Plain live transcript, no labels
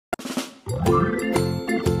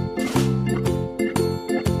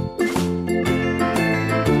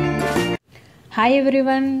Hi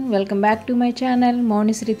everyone, welcome back to my channel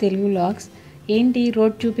MouniSree Telugu Vlogs. ఏంటి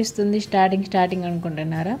road చూపిస్తుంది starting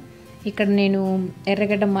అనుకుంటున్నారా? ఇక్కడ నేను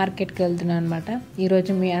ఎర్రగడ్డ మార్కెట్కి వెళ్తున్నాను అనమాట.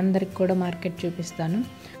 ఈరోజు మీ అందరికి కూడా మార్కెట్ చూపిస్తాను.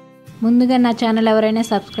 ముందుగా నా ఛానల్ ఎవరైనా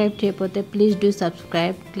సబ్స్క్రైబ్ చేయకపోతే please do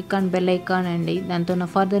subscribe, click on bell icon అండి. దాంతో నా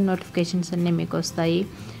ఫర్దర్ నోటిఫికేషన్స్ అన్నీ మీకు వస్తాయి.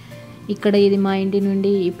 ఇక్కడ ఇది మా ఇంటి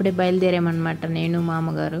నుండి ఇప్పుడే బయలుదేరామన్నమాట. నేను మా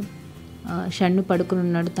అమ్మగారు షన్ను పడుకుని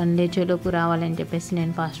ఉన్నాడు, తను లేచేలోపు రావాలని చెప్పేసి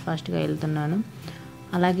నేను ఫాస్ట్గా వెళ్తున్నాను.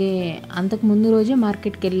 అలాగే అంతకు ముందు రోజే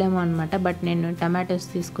మార్కెట్కి వెళ్ళాము అనమాట. బట్ నేను టమాటోస్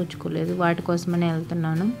తీసుకొచ్చుకోలేదు, వాటి కోసమనే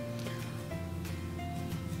వెళ్తున్నాను.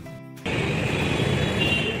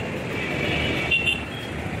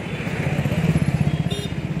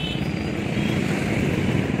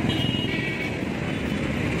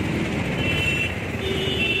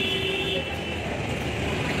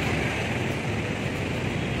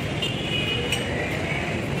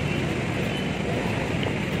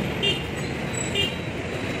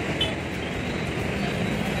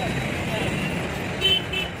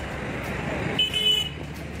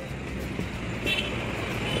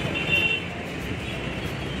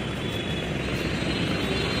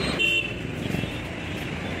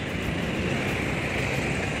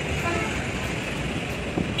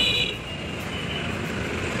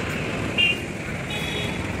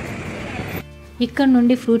 ఇక్కడ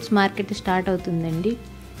నుండి ఫ్రూట్స్ మార్కెట్ స్టార్ట్ అవుతుందండి.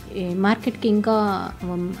 మార్కెట్కి ఇంకా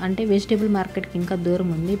అంటే వెజిటేబుల్ మార్కెట్కి ఇంకా దూరం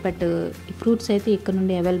ఉంది. బట్ ఫ్రూట్స్ అయితే ఇక్కడ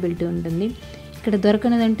నుండి అవైలబిలిటీ ఉంటుంది. ఇక్కడ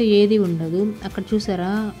దొరకనిదంటూ ఏది ఉండదు. అక్కడ చూసారా,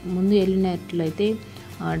 ముందు వెళ్ళినట్లయితే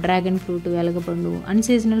డ్రాగన్ ఫ్రూట్, వెలగపండు,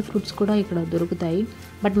 అన్సీజనల్ ఫ్రూట్స్ కూడా ఇక్కడ దొరుకుతాయి.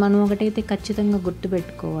 బట్ మనం ఒకటైతే ఖచ్చితంగా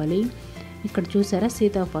గుర్తుపెట్టుకోవాలి. ఇక్కడ చూసారా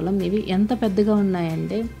సీతాఫలం, ఇవి ఎంత పెద్దగా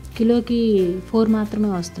ఉన్నాయంటే కిలోకి 4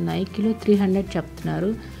 మాత్రమే వస్తున్నాయి. కిలో 300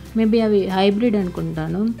 చెప్తున్నారు. మేబీ అవి హైబ్రిడ్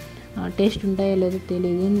అనుకుంటాను. టేస్ట్ ఉంటాయో లేదో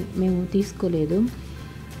తెలియదు, మేము తీసుకోలేదు.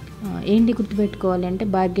 ఏంటి గుర్తుపెట్టుకోవాలి అంటే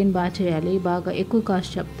బార్గెన్ బాగా చేయాలి, బాగా ఎక్కువ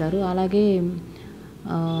కాస్ట్ చెప్తారు. అలాగే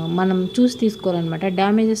మనం చూసి తీసుకోవాలన్నమాట.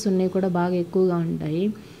 డ్యామేజెస్ ఉన్నాయి కూడా బాగా ఎక్కువగా ఉంటాయి.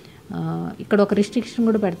 ఇక్కడ ఒక రిస్ట్రిక్షన్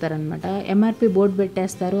కూడా పెడతారనమాట. ఎంఆర్పి బోర్డు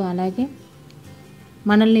పెట్టేస్తారు. అలాగే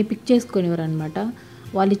మనల్ని పిక్ చేసుకునేవారు అనమాట.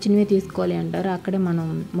 వాళ్ళు ఇచ్చినవే తీసుకోవాలి అంటారు. అక్కడే మనం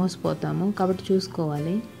మోసపోతాము, కాబట్టి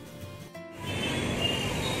చూసుకోవాలి.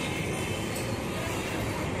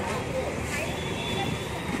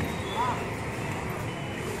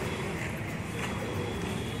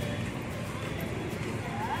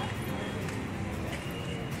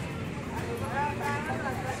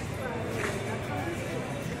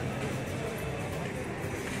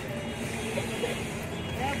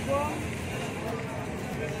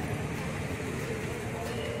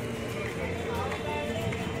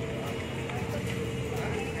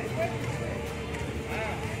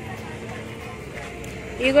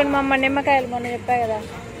 ఇగోండి మా అమ్మ నిమ్మకాయలు మొన్న చెప్పా కదా,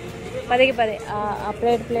 10కి 10. ఆ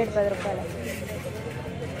ప్లేట్ 10 రూపాయలు.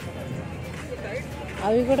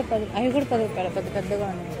 అవి కూడా 10 రూపాయలు, పెద్దగా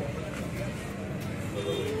ఉన్నాయి.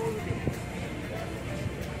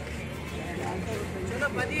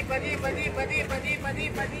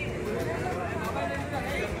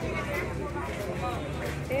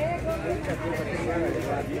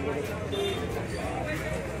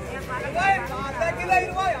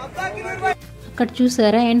 అక్కడ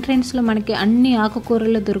చూసారా, ఎంట్రెన్స్లో మనకి అన్ని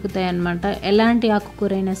ఆకుకూరలు దొరుకుతాయి అన్నమాట. ఎలాంటి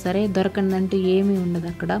ఆకుకూర అయినా సరే దొరకనంటూ ఏమీ ఉండదు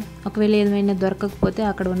అక్కడ. ఒకవేళ ఏమైనా దొరకకపోతే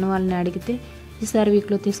అక్కడ ఉన్న వాళ్ళని అడిగితే ఈసారి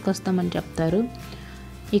వీక్లో తీసుకొస్తామని చెప్తారు.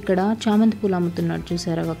 ఇక్కడ చామంతి పూలు అమ్ముతున్నాడు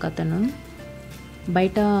చూసారా ఒక అతను.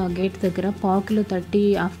 బయట గేట్ దగ్గర ½ కిలో 30,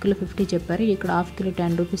 ½ కిలో 50 చెప్పారు. ఇక్కడ ½ కిలో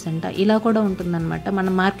 10 రూపీస్ అంట. ఇలా కూడా ఉంటుందన్నమాట.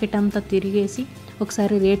 మనం మార్కెట్ అంతా తిరిగేసి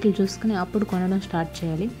ఒకసారి రేట్లు చూసుకుని అప్పుడు కొనడం స్టార్ట్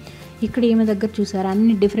చేయాలి. ఇక్కడ ఈమె దగ్గర చూసారా,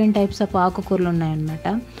 అన్ని డిఫరెంట్ టైప్స్ ఆఫ్ ఆకుకూరలు ఉన్నాయన్నమాట.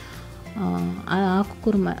 ఆ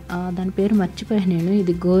ఆకుకూర దాని పేరు మర్చిపోయాను నేను.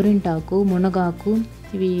 ఇది గోరింటాకు, మునగాకు,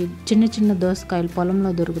 ఇవి చిన్న దోసకాయలు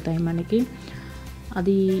పొలంలో దొరుకుతాయి మనకి.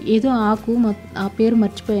 అది ఏదో ఆకు, ఆ పేరు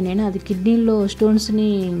మర్చిపోయాను నేను. అది కిడ్నీలో స్టోన్స్ని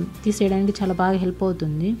తీసేయడానికి చాలా బాగా హెల్ప్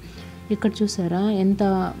అవుతుంది. ఇక్కడ చూసారా ఎంత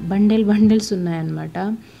బండిల్స్ ఉన్నాయన్నమాట.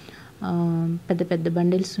 పెద్ద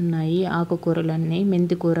బండిల్స్ ఉన్నాయి ఆకుకూరలన్నీ.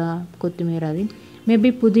 మెంతికూర, కొత్తిమీర, అది మేబీ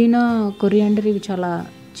పుదీనా, కొరియాండర్, ఇవి చాలా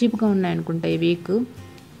చీప్గా ఉన్నాయనుకుంటా ఈ వీక్.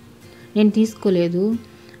 నేను తీసుకోలేదు.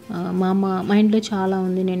 మా ఇంట్లో చాలా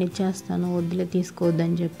ఉంది, నేను ఇచ్చేస్తాను, వద్దులే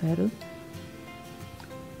తీసుకోవద్దని చెప్పారు.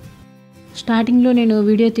 స్టార్టింగ్లో నేను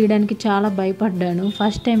వీడియో తీయడానికి చాలా భయపడ్డాను,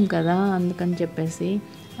 ఫస్ట్ టైం కదా అందుకని చెప్పేసి.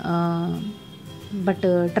 బట్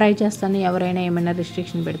ట్రై చేస్తాను. ఎవరైనా ఏమైనా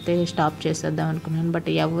రిస్ట్రిక్షన్ పెడితే స్టాప్ చేసేద్దాం అనుకున్నాను. బట్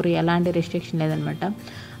ఎలాంటి రిస్ట్రిక్షన్ లేదనమాట.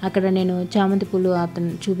 అక్కడ నేను చామంతి పూలు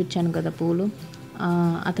అతను చూపించాను కదా పూలు,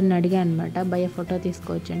 అతన్ని అడిగాను అనమాట, భయ్య ఫోటో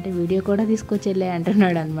తీసుకోవచ్చు అంటే వీడియో కూడా తీసుకొచ్చి వెళ్ళే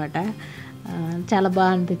అంటున్నాడు అనమాట. చాలా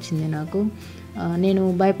బాగా అనిపించింది నాకు. నేను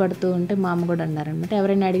భయపడుతూ ఉంటే మా అమ్మ కూడా అన్నారనమాట,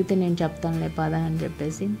 ఎవరైనా అడిగితే నేను చెప్తానులే పద అని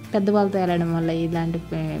చెప్పేసి. పెద్దవాళ్ళతో వెళ్ళడం వల్ల ఇలాంటి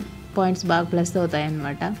పాయింట్స్ బాగా ప్లస్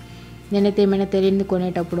అవుతాయన్నమాట. నేనైతే ఏమైనా తెలియని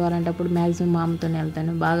కొనేటప్పుడు అలాంటప్పుడు మ్యాక్సిమం మా అమ్మతోనే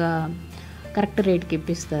వెళ్తాను, బాగా కరెక్ట్ రేట్కి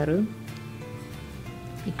ఇప్పిస్తారు.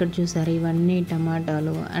 ఇక్కడ చూసారు ఇవన్నీ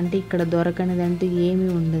టమాటాలు, అంటే ఇక్కడ దొరకనిదంటూ ఏమీ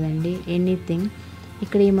ఉండదండి, ఎనీథింగ్.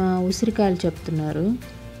 ఇక్కడ మా ఉసిరికాయలు చెప్తున్నారు,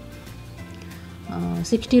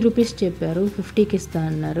 60 రూపీస్ చెప్పారు, 50కి ఇస్తా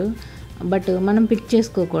అన్నారు. బట్ మనం పిక్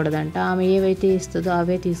చేసుకోకూడదంట, ఆమె ఏవైతే ఇస్తుందో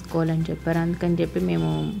అవే తీసుకోవాలని చెప్పారు. అందుకని చెప్పి మేము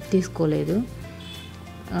తీసుకోలేదు.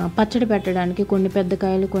 పచ్చడి పెట్టడానికి కొన్ని పెద్ద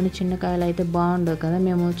కాయలు కొన్ని చిన్న కాయలు అయితే బాగుండవు కదా,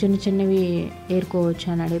 మేము చిన్న చిన్నవి ఏరుకోవచ్చు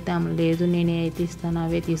అని అడిగితే ఆమె లేదు నేనే అయితే ఇస్తాను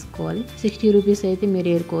అవే తీసుకోవాలి, 60 రూపీస్ అయితే మీరు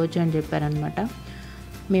ఏరుకోవచ్చు అని చెప్పారనమాట.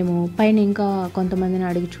 మేము పైన ఇంకా కొంతమందిని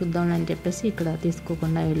అడిగి చూద్దామని చెప్పేసి ఇక్కడ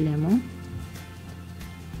తీసుకోకుండా వెళ్ళాము.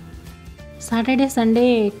 సాటర్డే సండే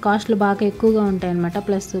కాస్ట్లు బాగా ఎక్కువగా ఉంటాయి అన్నమాట.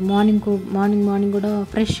 ప్లస్ మార్నింగ్ కూడా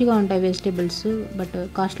ఫ్రెష్గా ఉంటాయి వెజిటేబుల్స్, బట్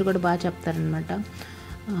కాస్ట్లు కూడా బాగా చెప్తారనమాట.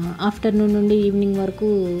 ఆఫ్టర్నూన్ నుండి ఈవినింగ్ వరకు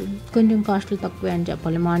కొంచెం కాస్ట్లు తక్కువే అని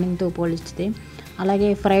చెప్పాలి మార్నింగ్తో పోలిస్తే. అలాగే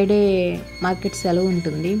ఫ్రైడే మార్కెట్ సెలవు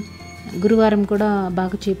ఉంటుంది, గురువారం కూడా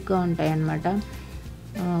బాగా చీప్గా ఉంటాయి అన్నమాట.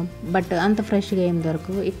 బట్ అంత ఫ్రెష్గా ఏం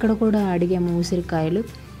దొరకవు. ఇక్కడ కూడా అడిగాము ఉసిరికాయలు,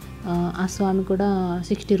 ఆ స్వామి కూడా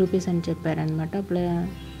 60 రూపీస్ అని చెప్పారనమాట.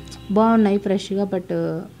 బాగున్నాయి ఫ్రెష్గా, బట్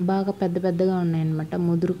బాగా పెద్దగా ఉన్నాయి అన్నమాట,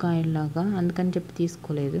 ముదురు కాయల్లాగా, అందుకని చెప్పి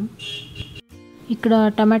తీసుకోలేదు. ఇక్కడ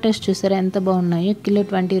టమాటోస్ చూసారా ఎంత బాగున్నాయో, కిలో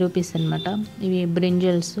 20 రూపీస్ అనమాట. ఇవి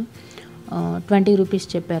బ్రింజల్స్ 20 రూపీస్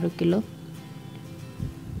చెప్పారు కిలో.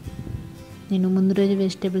 నేను ముందు రోజు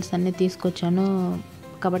వెజిటేబుల్స్ అన్నీ తీసుకొచ్చాను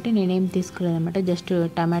కాబట్టి నేనేం తీసుకోలేదు అనమాట, జస్ట్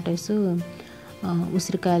టమాటోస్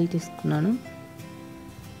ఉసిరికాయలు తీసుకున్నాను.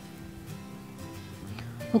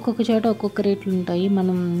 ఒక్కొక్క చోట ఒక్కొక్క రేట్లు ఉంటాయి,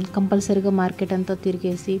 మనం కంపల్సరీగా మార్కెట్ అంతా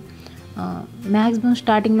తిరిగేసి మ్యాక్సిమం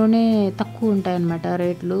స్టార్టింగ్లోనే తక్కువ ఉంటాయన్నమాట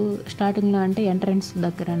రేట్లు. స్టార్టింగ్లో అంటే ఎంట్రన్స్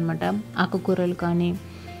దగ్గర అనమాట, ఆకుకూరలు కానీ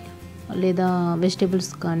లేదా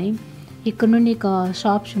వెజిటేబుల్స్ కానీ. ఇక్కడ నుండి ఇక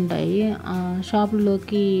షాప్స్ ఉంటాయి, ఆ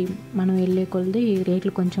షాపుల్లోకి మనం వెళ్ళే కొలది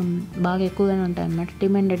రేట్లు కొంచెం బాగా ఎక్కువగానే ఉంటాయి అన్నమాట,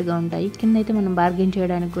 డిమాండెడ్గా ఉంటాయి. కింద అయితే మనం బార్గెన్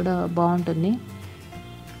చేయడానికి కూడా బాగుంటుంది.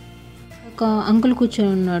 ఒక అంకుల్ కూర్చొని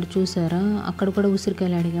ఉన్నాడు చూసారా, అక్కడ కూడా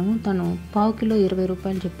ఉసిరికాయలు అడిగాము. తను పావు కిలో 20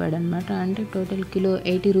 రూపాయలు చెప్పాడు అనమాట, అంటే టోటల్ కిలో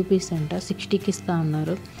 80 రూపీస్ అంట, 60కి ఇస్తా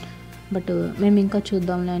ఉన్నారు. బట్ మేము ఇంకా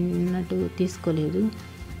చూద్దాంలే అన్నట్టు తీసుకోలేదు.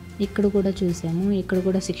 ఇక్కడ కూడా చూసాము, ఇక్కడ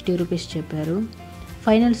కూడా 60 రూపీస్ చెప్పారు,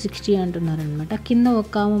 ఫైనల్ 60 అంటున్నారు అనమాట. కింద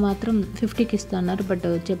ఒక ఆమె మాత్రం 50కి ఇస్తా అన్నారు, బట్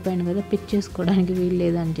చెప్పాను కదా పిక్ చేసుకోవడానికి వీలు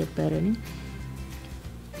లేదని చెప్పారని.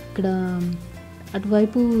 ఇక్కడ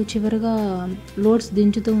అటువైపు చివరిగా లోడ్స్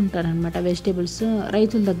దించుతూ ఉంటారనమాట వెజిటేబుల్స్,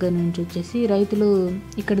 రైతుల దగ్గర నుంచి వచ్చేసి రైతులు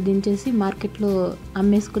ఇక్కడ దించేసి మార్కెట్లో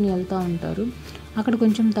అమ్మేసుకుని వెళ్తూ ఉంటారు. అక్కడ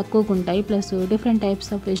కొంచెం తక్కువకు ఉంటాయి, plus different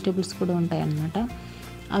types of vegetables కూడా ఉంటాయి అన్నమాట.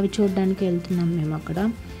 అవి చూడడానికి వెళ్తున్నాం మేము అక్కడ.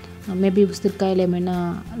 మేబీ ఉసిరికాయలు ఏమైనా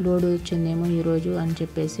లోడ్ వచ్చిందేమో ఈరోజు అని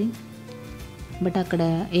చెప్పేసి, బట్ అక్కడ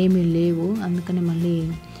ఏమీ లేవు, అందుకని మళ్ళీ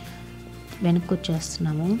వెనక్కి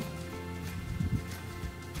వచ్చేస్తున్నాము.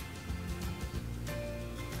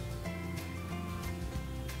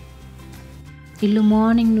 ఇల్లు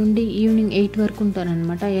మార్నింగ్ నుండి ఈవినింగ్ 8 వరకు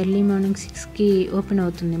ఉంటారనమాట. ఎర్లీ మార్నింగ్ 6కి ఓపెన్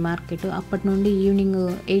అవుతుంది మార్కెట్, అప్పటి నుండి ఈవినింగ్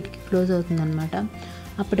 8కి క్లోజ్ అవుతుంది అనమాట.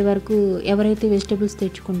 అప్పటి వరకు ఎవరైతే వెజిటేబుల్స్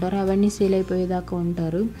తెచ్చుకుంటారో అవన్నీ సేల్ అయిపోయేదాకా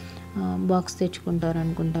ఉంటారు. బాక్స్ తెచ్చుకుంటారు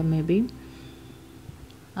అనుకుంటాం మేబీ,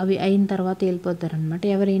 అవి అయిన తర్వాత వెళ్ళిపోతారనమాట.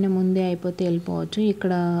 ఎవరైనా ముందే అయిపోతే వెళ్ళిపోవచ్చు.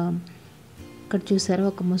 ఇక్కడ చూసారా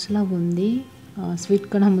ఒక ముసలాబ్ ఉంది, స్వీట్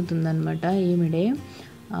కూడా అమ్ముతుందనమాట. ఈమెడే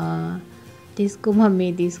తీసుకో మమ్మీ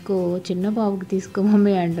తీసుకో, చిన్న బాబుకి తీసుకో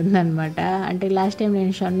మమ్మీ అంటుందన్నమాట. అంటే లాస్ట్ టైం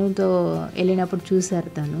నేను షన్నుతో వెళ్ళినప్పుడు చూసారు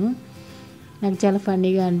తను, నాకు చాలా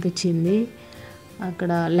ఫన్నీగా అనిపించింది.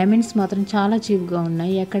 అక్కడ లెమన్స్ మాత్రం చాలా చీప్గా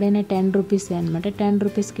ఉన్నాయి, ఎక్కడైనా 10 రూపీసే అనమాట, 10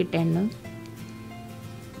 రూపీస్కి 10.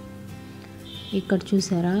 ఇక్కడ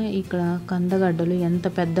చూసారా ఇక్కడ కందగడ్డలు ఎంత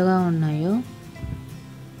పెద్దగా ఉన్నాయో,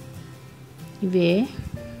 ఇవే.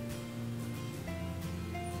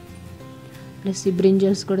 ప్లస్ ఈ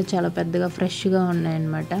బ్రింజల్స్ కూడా చాలా పెద్దగా ఫ్రెష్గా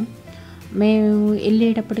ఉన్నాయన్నమాట. మేము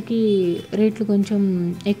వెళ్ళేటప్పటికి రేట్లు కొంచెం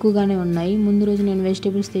ఎక్కువగానే ఉన్నాయి. ముందు రోజు నేను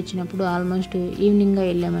వెజిటేబుల్స్ తెచ్చినప్పుడు ఆల్మోస్ట్ ఈవినింగ్గా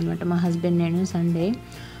వెళ్ళామన్నమాట, మా హస్బెండ్ నేను సండే.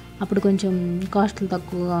 అప్పుడు కొంచెం కాస్ట్లు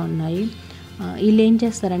తక్కువగా ఉన్నాయి. వీళ్ళు ఏం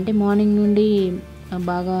చేస్తారంటే మార్నింగ్ నుండి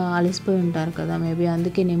బాగా అలసిపోయి ఉంటారు కదా, మేబీ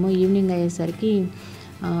అందుకేనేమో ఈవినింగ్ అయ్యేసరికి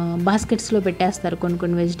బాస్కెట్స్లో పెట్టేస్తారు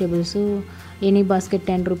కొన్ని vegetables. Any basket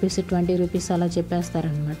 10 rupees 20 rupees అలా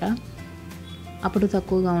చెప్పేస్తారనమాట. అప్పుడు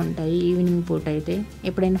తక్కువగా ఉంటాయి ఈవినింగ్ పూట అయితే.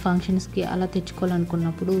 ఎప్పుడైనా ఫంక్షన్స్కి అలా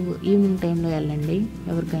తెచ్చుకోవాలనుకున్నప్పుడు ఈవినింగ్ టైంలో వెళ్ళండి,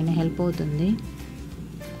 ఎవరికైనా హెల్ప్ అవుతుంది.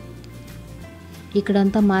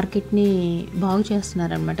 ఇక్కడంతా మార్కెట్ని బాగు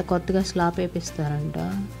చేస్తున్నారనమాట. కొత్తగా స్లాబ్ వేపిస్తారంట,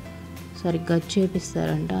 గచ్చు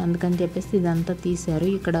వేపిస్తారంట. అందుకని చెప్పేసి ఇదంతా తీశారు.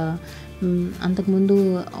 ఇక్కడ అంతకుముందు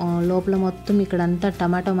లోపల మొత్తం ఇక్కడంతా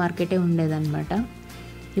టమాటో మార్కెటే ఉండేదన్నమాట.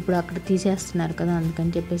 ఇప్పుడు అక్కడ తీసేస్తున్నారు కదా,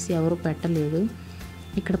 అందుకని చెప్పేసి ఎవరు పెట్టలేదు.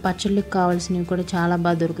 ఇక్కడ పచ్చళ్ళకి కావాల్సినవి కూడా చాలా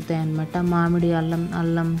బాగా దొరుకుతాయి అన్నమాట. మామిడి,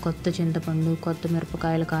 అల్లం, కొత్త చింతపండు, కొత్త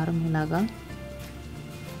మిరపకాయల కారం, ఇలాగా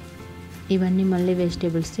ఇవన్నీ మళ్ళీ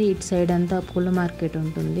వెజిటేబుల్స్. ఇటు సైడ్ అంతా పూల మార్కెట్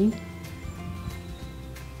ఉంటుంది.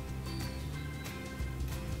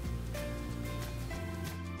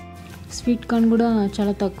 స్వీట్ కార్న్ కూడా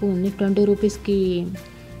చాలా తక్కువ ఉంది. 20 రూపీస్కి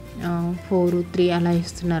 4, 3 అలా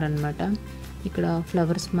ఇస్తున్నారనమాట. ఇక్కడ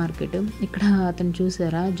ఫ్లవర్స్ మార్కెట్. ఇక్కడ అతను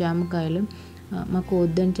చూసారా జామకాయలు, మాకు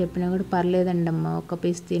వద్దని చెప్పినా కూడా పర్లేదండి అమ్మ, ఒక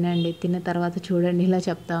పీస్ తినండి, తిన్న తర్వాత చూడండి, ఇలా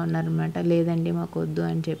చెప్తా ఉన్నారనమాట. లేదండి మాకు వద్దు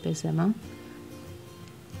అని చెప్పేసాము.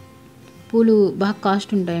 పూలు బాగా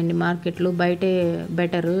కాస్ట్ ఉంటాయండి మార్కెట్లో. బయటే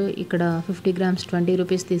బెటర్. ఇక్కడ 50 గ్రామ్స్ 20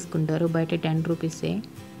 రూపీస్ తీసుకుంటారు, బయట 10 రూపీసే.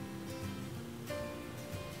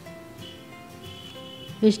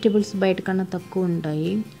 వెజిటేబుల్స్ బయట కన్నా తక్కువ ఉంటాయి.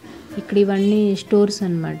 ఇక్కడ ఇవన్నీ స్టోర్స్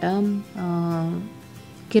అన్నమాట.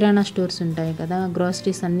 కిరాణా స్టోర్స్ ఉంటాయి కదా,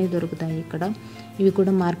 గ్రాసరీస్ అన్నీ దొరుకుతాయి ఇక్కడ. ఇవి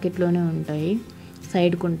కూడా మార్కెట్లోనే ఉంటాయి,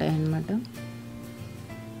 సైడ్కి ఉంటాయి అన్నమాట.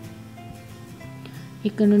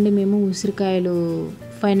 ఇక్కడ నుండి మేము ఉసిరికాయలు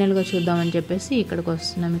ఫైనల్గా చూద్దామని చెప్పేసి ఇక్కడికి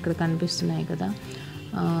వస్తున్నాం. ఇక్కడ కనిపిస్తున్నాయి కదా.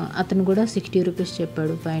 అతను కూడా 60 రూపీస్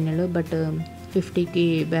చెప్పాడు ఫైనల్, బట్ 50కి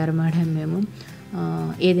బేరమాడాం మేము.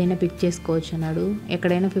 ఏదైనా పిక్ చేసుకోవచ్చు అన్నాడు.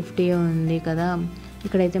 ఎక్కడైనా 50 ఉంది కదా,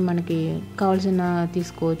 ఇక్కడైతే మనకి కావాల్సిన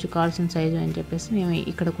తీసుకోవచ్చు, కావాల్సిన సైజు అని చెప్పేసి మేము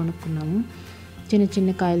ఇక్కడ కొనుక్కున్నాము. చిన్న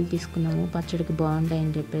చిన్న కాయలు తీసుకున్నాము, పచ్చడికి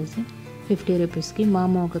బాగుంటాయని చెప్పేసి 50 రూపీస్కి.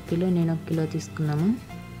 మామ 1 కిలో, నేను 1 కిలో తీసుకున్నాము.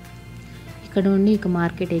 ఇక్కడ ఉండి ఇక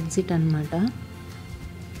మార్కెట్ ఎగ్జిట్ అనమాట.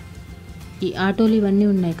 ఈ ఆటోలు ఇవన్నీ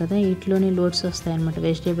ఉన్నాయి కదా, వీటిలోనే లోడ్స్ వస్తాయన్నమాట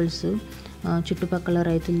వెజిటేబుల్స్. చుట్టుపక్కల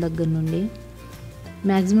రైతుల దగ్గర నుండి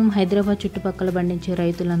మ్యాక్సిమం హైదరాబాద్ చుట్టుపక్కల పండించే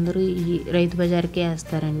రైతులందరూ ఈ రైతు బజార్కే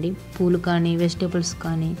వేస్తారండి, పూలు కానీ వెజిటేబుల్స్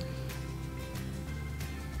కానీ.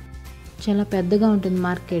 చాలా పెద్దగా ఉంటుంది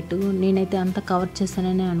మార్కెట్. నేనైతే అంతా కవర్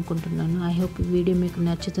చేస్తానని అనుకుంటున్నాను. ఐ హోప్ ఈ వీడియో మీకు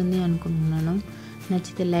నచ్చుతుంది అనుకుంటున్నాను.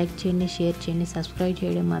 నచ్చితే లైక్ చేయండి, షేర్ చేయండి, సబ్స్క్రైబ్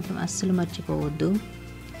చేయడం మాత్రం అస్సలు మర్చిపోవద్దు.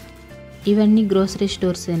 ఇవన్నీ గ్రోసరీ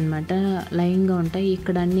స్టోర్స్ అన్నమాట, లైన్గా ఉంటాయి.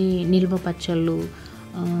 ఇక్కడ అన్ని నిల్వ పచ్చళ్ళు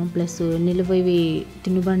ప్లస్ నిల్వ ఇవి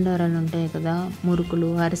తినుబండారాలు ఉంటాయి కదా, మురుకులు,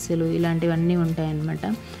 అరిసెలు, ఇలాంటివన్నీ ఉంటాయి అన్నమాట.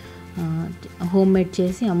 హోమ్ మేడ్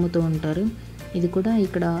చేసి అమ్ముతూ ఉంటారు. ఇది కూడా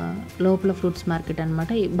ఇక్కడ లోపల ఫ్రూట్స్ మార్కెట్ అనమాట.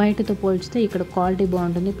 బయటతో పోల్చితే ఇక్కడ క్వాలిటీ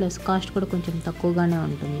బాగుంటుంది, ప్లస్ కాస్ట్ కూడా కొంచెం తక్కువగానే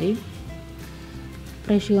ఉంటుంది,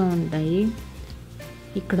 ఫ్రెష్గా ఉంటాయి.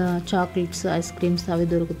 ఇక్కడ చాక్లెట్స్, ఐస్ క్రీమ్స్ అవి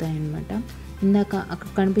దొరుకుతాయి అన్నమాట. ఇందాక అక్కడ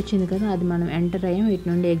కనిపించింది కదా, అది మనం ఎంటర్ అయ్యాం, ఇటు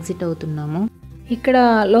నుండి ఎగ్జిట్ అవుతున్నాము. ఇక్కడ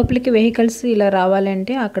లోపలికి వెహికల్స్ ఇలా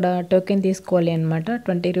రావాలంటే అక్కడ టోకెన్ తీసుకోవాలి అనమాట.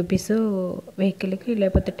 20 రూపీస్ వెహికల్కి,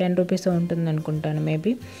 లేకపోతే 10 రూపీస్ ఉంటుంది అనుకుంటాను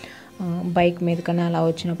మేబీ. బైక్ మీద కన్నా అలా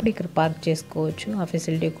వచ్చినప్పుడు ఇక్కడ పార్క్ చేసుకోవచ్చు, ఆ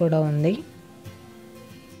ఫెసిలిటీ కూడా ఉంది.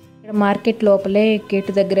 ఇక్కడ మార్కెట్ లోపలే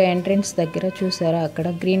గేటు దగ్గర, ఎంట్రన్స్ దగ్గర చూసారా, అక్కడ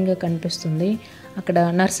గ్రీన్గా కనిపిస్తుంది. అక్కడ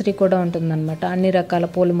నర్సరీ కూడా ఉంటుందన్నమాట. అన్ని రకాల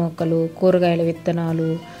పూల మొక్కలు, కూరగాయల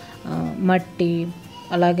విత్తనాలు, మట్టి,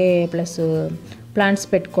 అలాగే ప్లస్ ప్లాంట్స్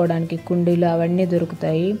పెట్టుకోవడానికి కుండీలు అవన్నీ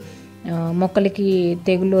దొరుకుతాయి. మొక్కలకి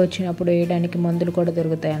తెగులు వచ్చినప్పుడు వేయడానికి మందులు కూడా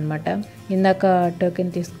దొరుకుతాయి అన్నమాట. ఇందాక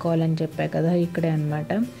టోకెన్ తీసుకోవాలని చెప్పా కదా, ఇక్కడే అన్నమాట.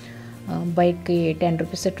 బైక్కి 10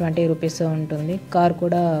 రూపీస్ 20 రూపీస్ ఉంటుంది. కార్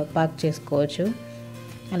కూడా పార్క్ చేసుకోవచ్చు.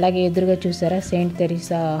 అలాగే ఎదురుగా చూసారా Saint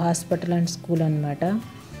Teresa hospital and school అన్నమాట.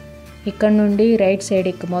 ఇక్కడ నుండి రైట్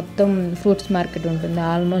సైడ్కి మొత్తం ఫ్రూట్స్ మార్కెట్ ఉంటుంది.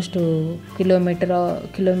 ఆల్మోస్ట్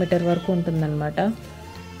కిలోమీటర్ వరకు ఉంటుందన్నమాట.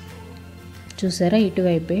 చూసారా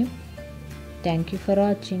ఇటువైపే. Thank you for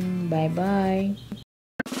watching. Bye bye.